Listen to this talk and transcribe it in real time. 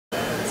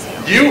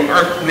You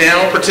are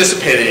now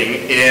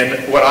participating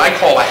in what I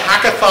call a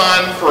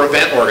hackathon for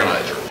event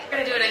organizer. We're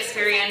going to do an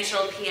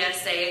experiential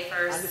PSA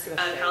for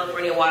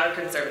California Water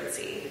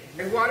Conservancy.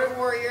 Water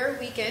Warrior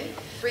Weekend,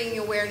 bringing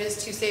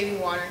awareness to saving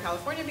water in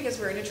California because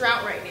we're in a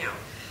drought right now.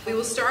 We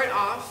will start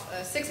off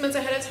 6 months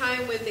ahead of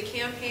time with the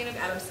campaign of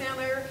Adam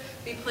Sandler,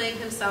 be playing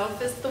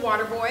himself as the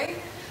water boy,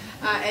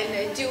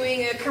 and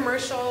doing a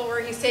commercial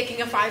where he's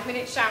taking a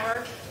 5-minute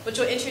shower, which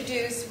will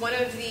introduce one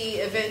of the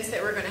events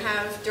that we're going to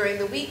have during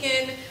the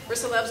weekend, where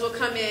celebs will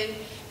come in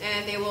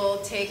and they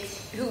will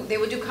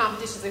do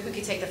competitions of who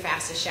can take the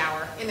fastest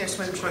shower in their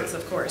swim trunks,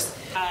 of course.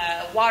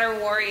 Water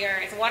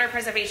Warrior, it's a water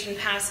preservation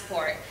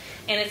passport,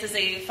 and this is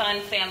a fun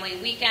family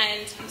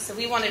weekend. So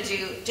we want to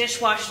do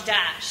dishwash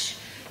dash,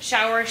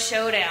 shower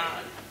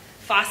showdown,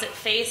 faucet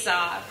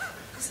face-off.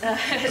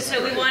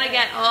 So we want to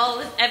get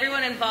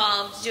everyone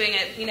involved doing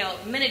it,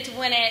 minute to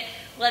win it.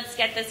 Let's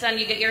get this done.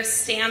 You get your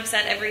stamps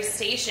at every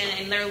station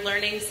and they're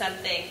learning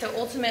something. So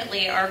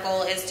ultimately our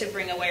goal is to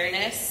bring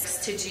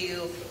awareness, to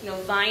do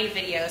Vine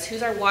videos.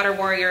 Who's our Water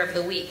Warrior of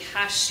the Week?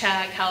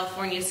 Hashtag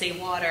California Save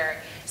Water.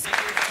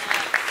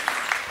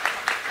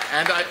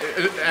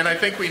 And I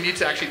think we need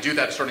to actually do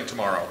that starting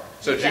tomorrow.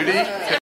 So Judy?